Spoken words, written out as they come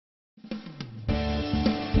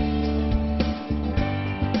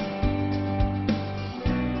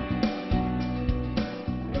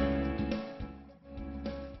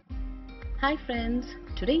Hi friends,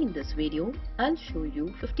 today in this video I'll show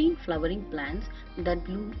you 15 flowering plants that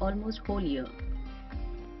bloom almost whole year.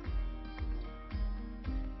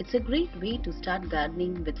 It's a great way to start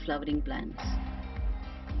gardening with flowering plants.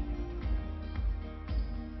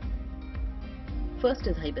 First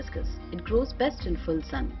is hibiscus. It grows best in full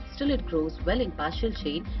sun. Still it grows well in partial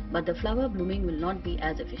shade, but the flower blooming will not be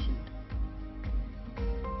as efficient.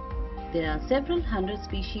 There are several hundred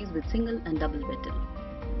species with single and double petal.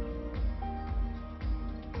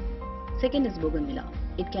 Second is bougainvillea.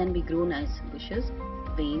 It can be grown as bushes,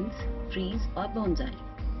 vanes, trees or bonsai.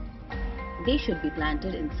 They should be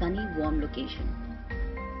planted in sunny, warm location.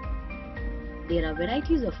 There are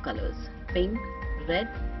varieties of colors: pink, red,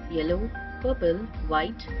 yellow, purple,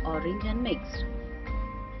 white, orange and mixed.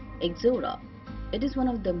 Ixora. It is one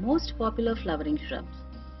of the most popular flowering shrubs.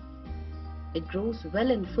 It grows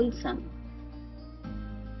well in full sun.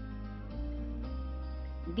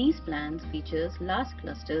 These plants features large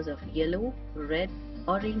clusters of yellow, red,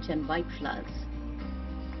 orange and white flowers.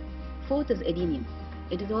 Fourth is edenium.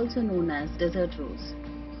 It is also known as desert rose.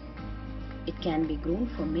 It can be grown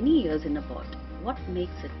for many years in a pot, what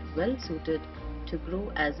makes it well suited to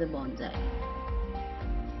grow as a bonsai.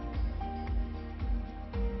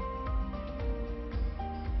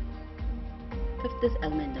 Fifth is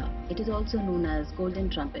almenda. It is also known as golden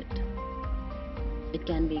trumpet. It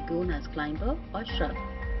can be grown as climber or shrub.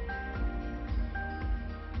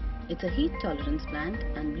 It's a heat tolerance plant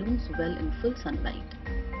and blooms well in full sunlight.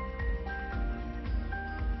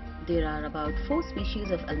 There are about 4 species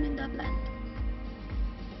of almenda plant.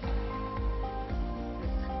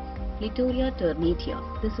 Clitoria ternatia.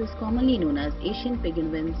 This is commonly known as Asian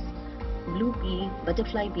penguins, blue pea,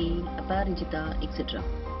 butterfly pea, aparigita, etc.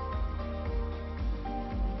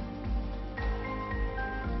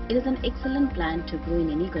 It is an excellent plant to grow in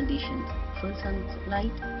any conditions: full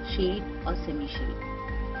sunlight, shade or semi-shade.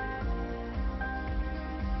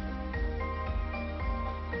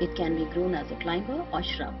 It can be grown as a climber or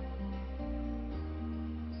shrub.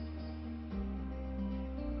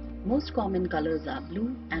 Most common colors are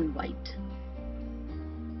blue and white.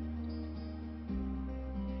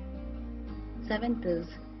 Seventh is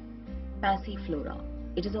passiflora.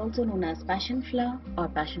 It is also known as passion flower or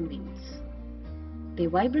passion beans. The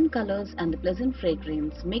vibrant colors and the pleasant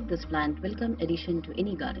fragrance make this plant welcome addition to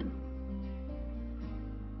any garden.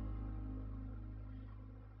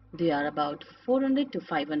 There are about 400 to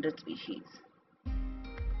 500 species.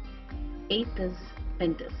 Eighth is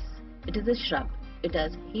pentas. It is a shrub. It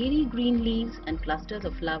has hairy green leaves and clusters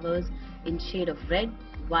of flowers in shade of red,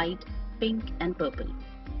 white, pink and purple.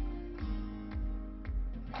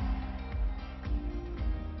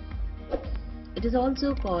 It is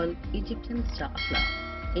also called Egyptian star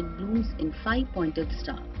flower. It blooms in 5-pointed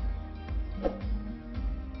star.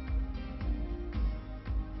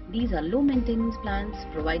 These are low maintenance plants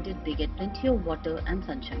provided they get plenty of water and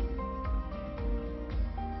sunshine.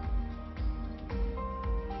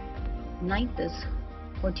 Ninth is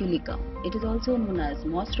Portulaca. It is also known as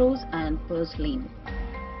moss rose and purslane.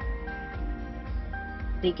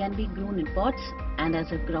 They can be grown in pots and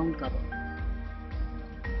as a ground cover.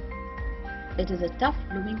 It is a tough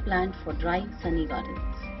blooming plant for dry, sunny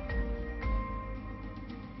gardens.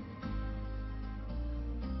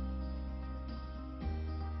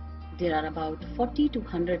 There are about 40 to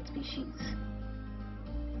 100 species.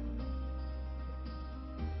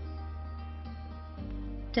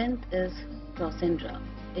 10th is Crocendra.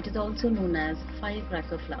 It is also known as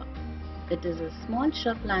firecracker flower. It is a small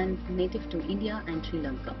shrub plant native to India and Sri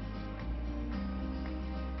Lanka.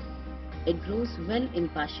 It grows well in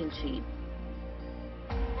partial shade.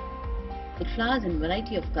 It flowers in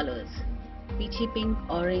variety of colors: peachy pink,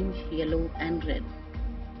 orange, yellow and red.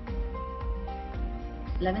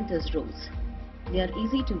 11th is rose. They are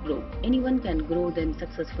easy to grow. Anyone can grow them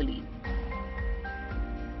successfully.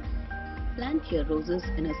 Plant your roses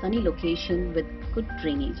in a sunny location with good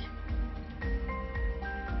drainage.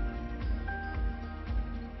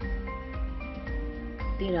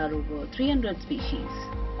 There are over 300 species.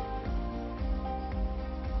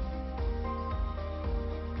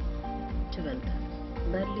 12th,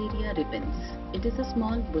 Burleria repens. It is a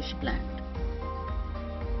small bush plant.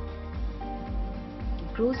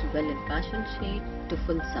 It grows well in partial shade to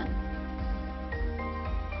full sun.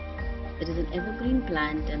 It is an evergreen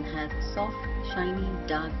plant and has soft, shiny,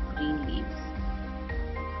 dark green leaves.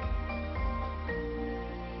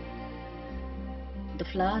 The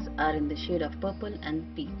flowers are in the shade of purple and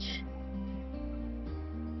peach.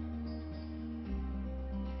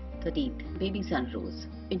 13th, baby sun rose.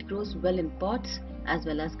 It grows well in pots as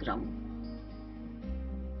well as ground.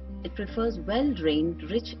 It prefers well-drained,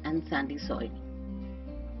 rich and sandy soil.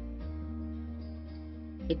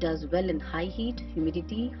 It does well in high heat,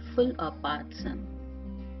 humidity, full or part sun.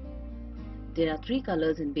 There are 3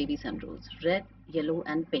 colors in baby sunrose: red, yellow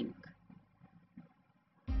and pink.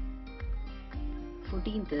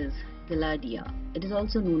 14th is Gaillardia. It is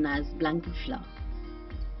also known as blanket flower.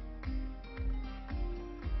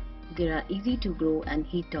 They are easy to grow and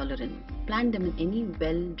heat tolerant. Plant them in any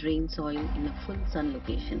well-drained soil in a full sun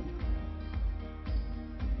location.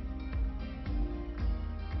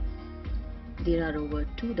 There are over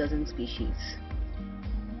 2 dozen species.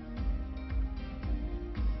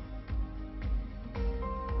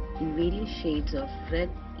 In various shades of red,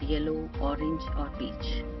 yellow, orange or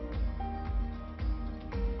peach.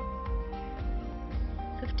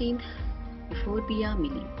 15th, Euphorbia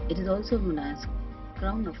milli. It is also known as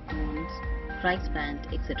crown of thorns, rice plant,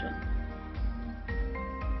 etc.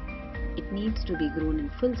 It needs to be grown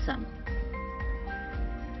in full sun.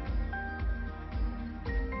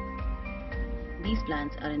 These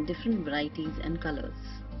plants are in different varieties and colors.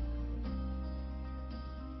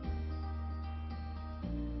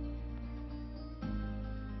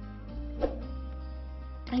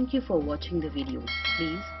 Thank you for watching the video.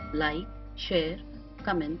 Please like, share,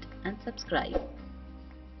 comment and subscribe.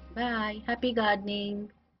 Bye. Happy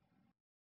gardening.